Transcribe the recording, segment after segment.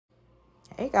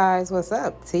Hey guys, what's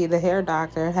up? T the hair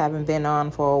doctor. Haven't been on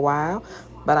for a while,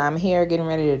 but I'm here getting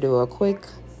ready to do a quick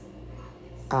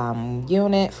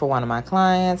unit for one of my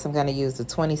clients. I'm going to use the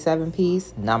 27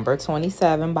 piece, number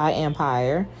 27 by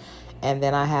Empire. And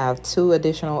then I have 2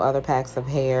 additional other packs of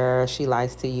hair she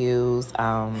likes to use.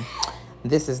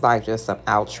 This is like just some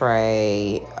outre,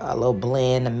 a little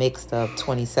blend, a mix of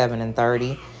 27 and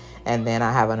 30. And then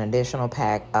I have an additional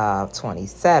pack of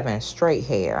 27 straight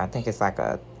hair. I think it's like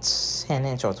a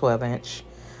 10-inch or 12-inch.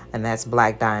 And that's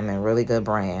Black Diamond, really good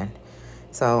brand.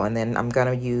 So, and then I'm going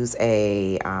to use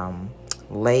a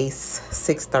lace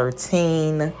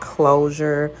 613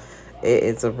 closure.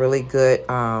 It's a really good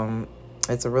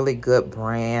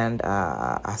brand.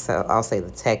 I'll say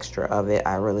the texture of it,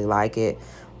 I really like it.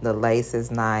 The lace is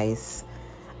nice,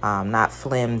 not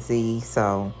flimsy.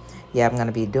 So yeah, I'm going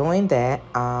to be doing that.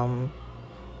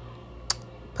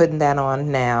 Putting that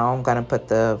on now. I'm going to put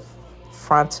the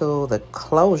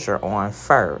closure on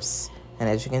first. And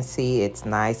as you can see, it's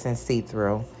nice and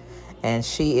see-through. And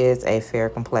she is a fair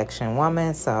complexion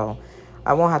woman, so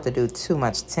I won't have to do too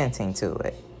much tinting to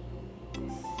it.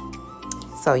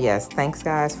 So yes, thanks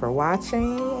guys for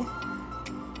watching.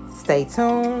 Stay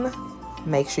tuned.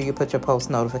 Make sure you put your post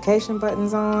notification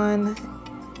buttons on.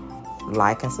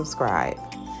 Like and subscribe.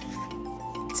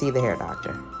 T the hair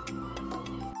doctor.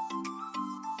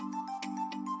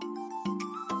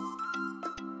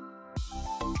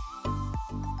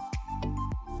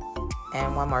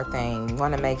 And one more thing, you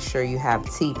want to make sure you have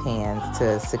T-pins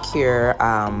to secure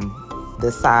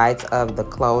the sides of the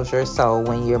closure, so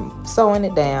when you're sewing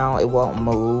it down, it won't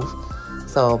move.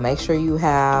 So make sure you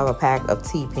have a pack of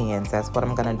T-pins. That's what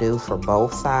I'm going to do for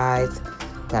both sides.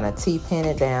 I'm going to T-pin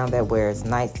it down that where it's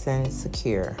nice and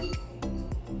secure.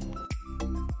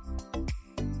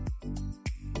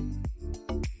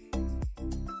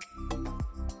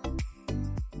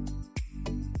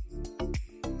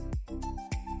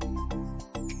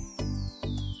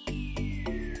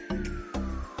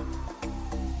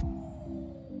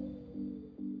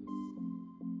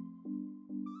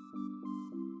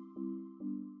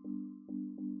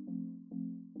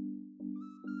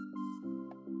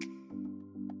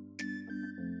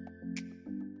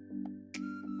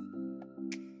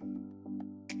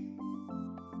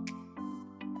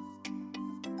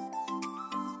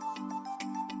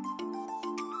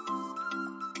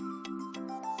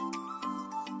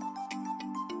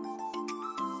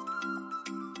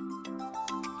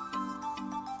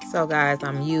 So guys,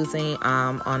 I'm using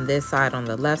on this side, on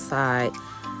the left side,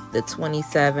 the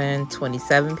 27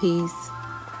 piece.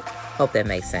 Hope that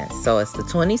makes sense. So it's the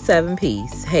 27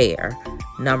 piece hair,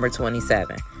 number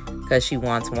 27, because she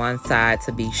wants one side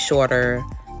to be shorter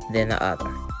than the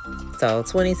other. So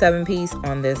 27 piece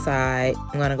on this side.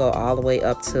 I'm gonna go all the way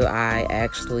up till I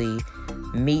actually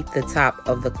meet the top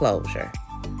of the closure.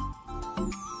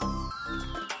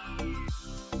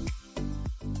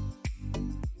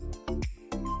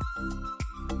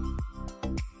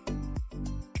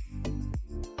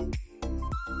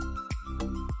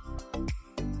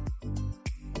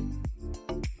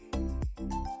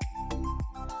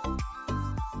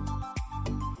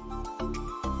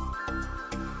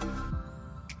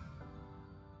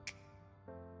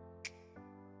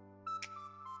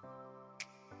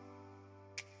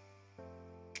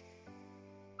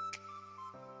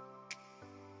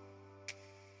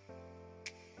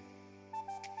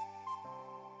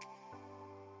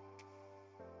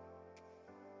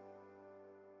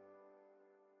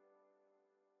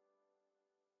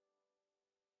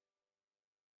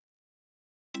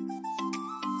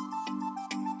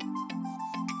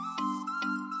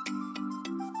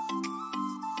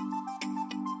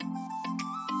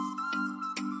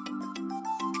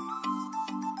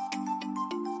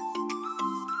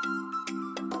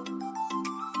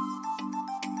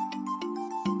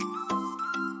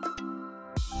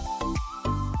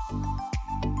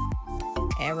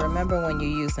 And remember, when you're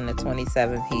using the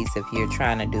 27 piece, if you're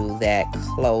trying to do that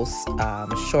close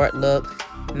short look,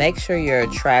 make sure your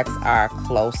tracks are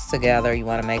close together. You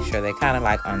want to make sure they're kind of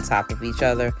like on top of each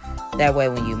other. That way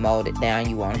when you mold it down,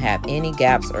 you won't have any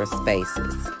gaps or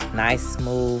spaces. Nice,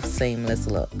 smooth, seamless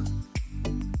look.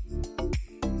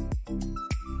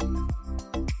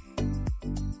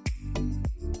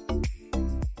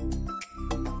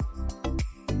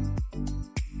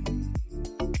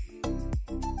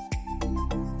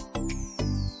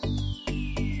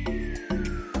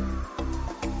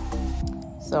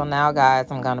 So now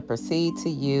guys, I'm going to proceed to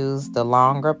use the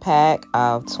longer pack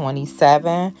of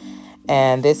 27,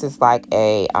 and this is like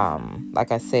a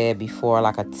like I said before,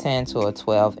 like a 10 to a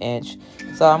 12 inch.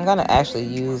 So I'm going to actually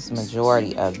use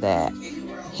majority of that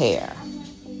hair.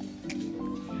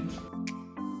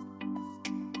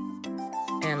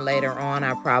 then later on,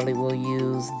 I probably will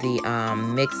use the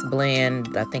mixed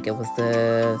blend. I think it was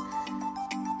the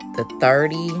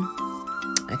 30.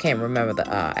 I can't remember the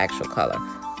actual color,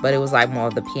 but it was like more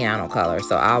of the piano color.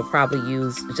 So I'll probably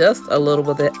use just a little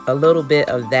bit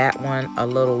of that one a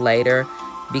little later,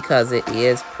 because it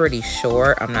is pretty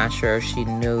short. I'm not sure if she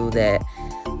knew that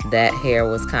that hair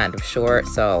was kind of short,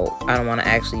 so I don't want to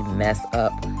actually mess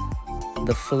up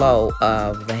the flow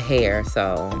of the hair,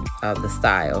 so of the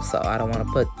style. So I don't want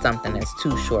to put something that's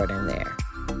too short in there.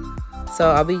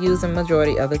 So I'll be using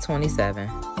majority of the 27.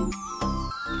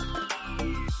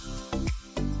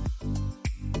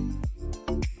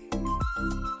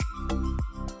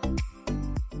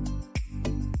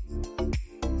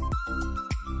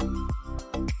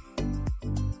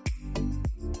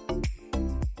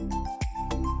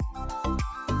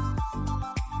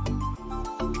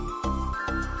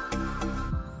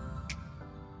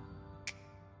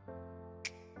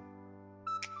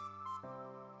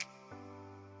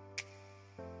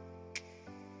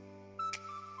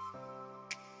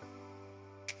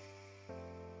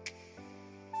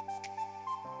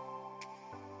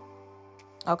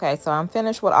 Okay, so I'm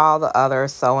finished with all the other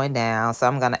sewing down. So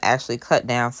I'm going to actually cut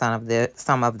down some of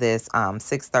this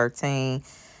 613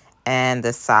 and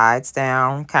the sides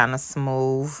down kind of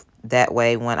smooth. That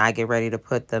way when I get ready to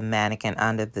put the mannequin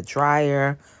under the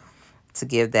dryer to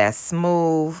give that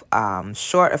smooth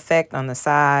short effect on the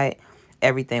side,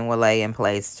 everything will lay in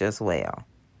place just well.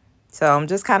 So I'm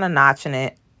just kind of notching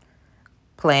it,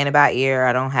 playing it by ear.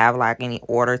 I don't have like any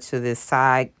order to this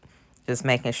side, just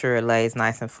making sure it lays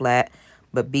nice and flat.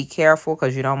 But be careful,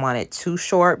 because you don't want it too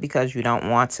short, because you don't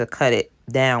want to cut it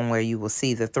down where you will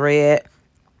see the thread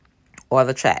or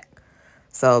the track.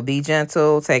 So be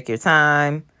gentle, take your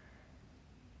time.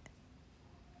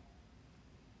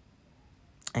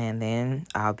 And then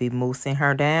I'll be moussing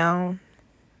her down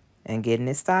and getting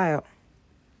it styled.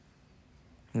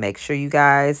 Make sure you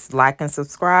guys like and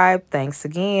subscribe. Thanks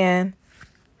again.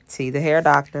 T the Hair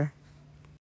Doctor.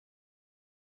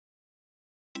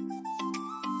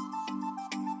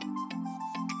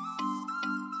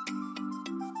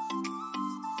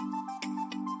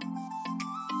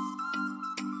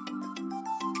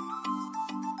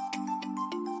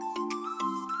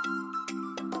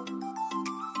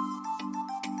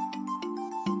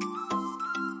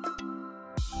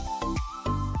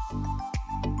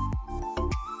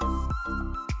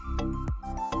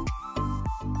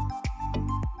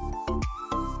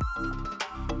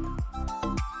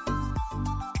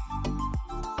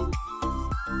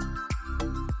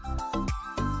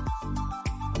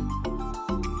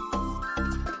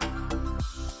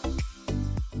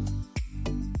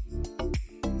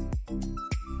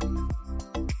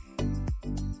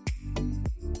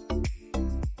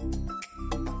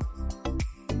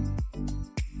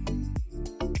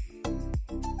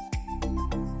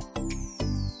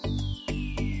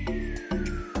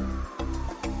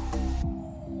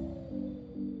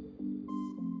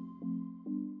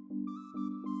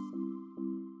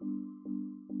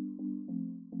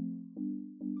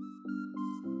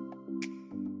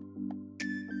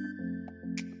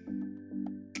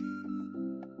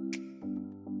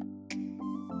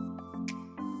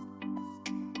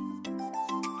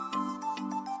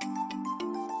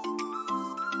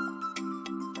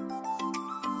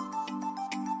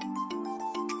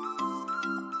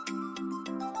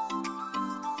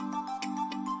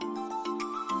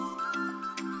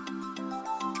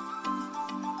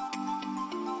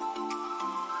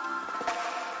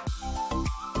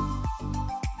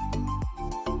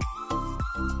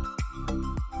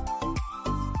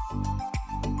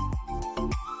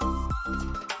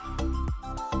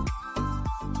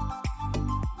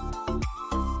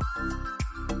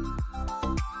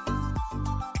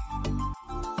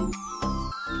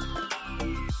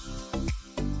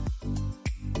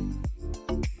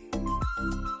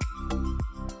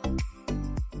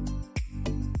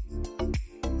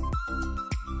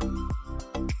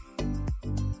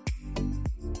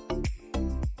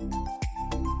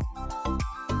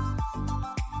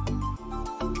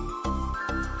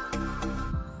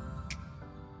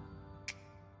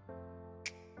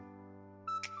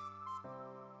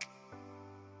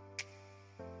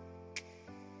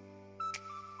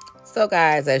 So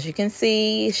guys, as you can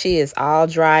see, she is all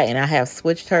dry, and I have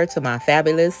switched her to my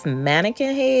fabulous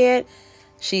mannequin head.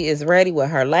 She is ready with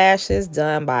her lashes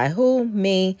done by who?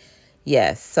 Me.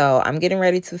 Yes, so I'm getting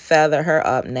ready to feather her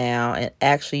up now, and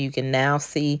actually you can now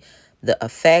see the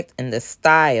effect and the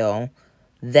style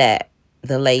that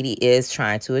the lady is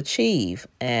trying to achieve,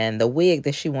 and the wig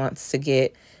that she wants to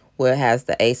get, where it has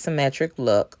the asymmetric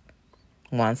look.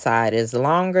 One side is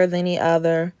longer than the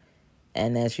other,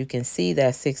 And as you can see,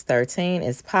 that 613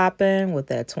 is popping with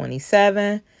that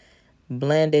 27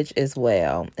 blendage as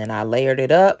well. And I layered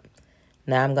it up.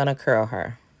 Now I'm going to curl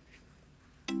her.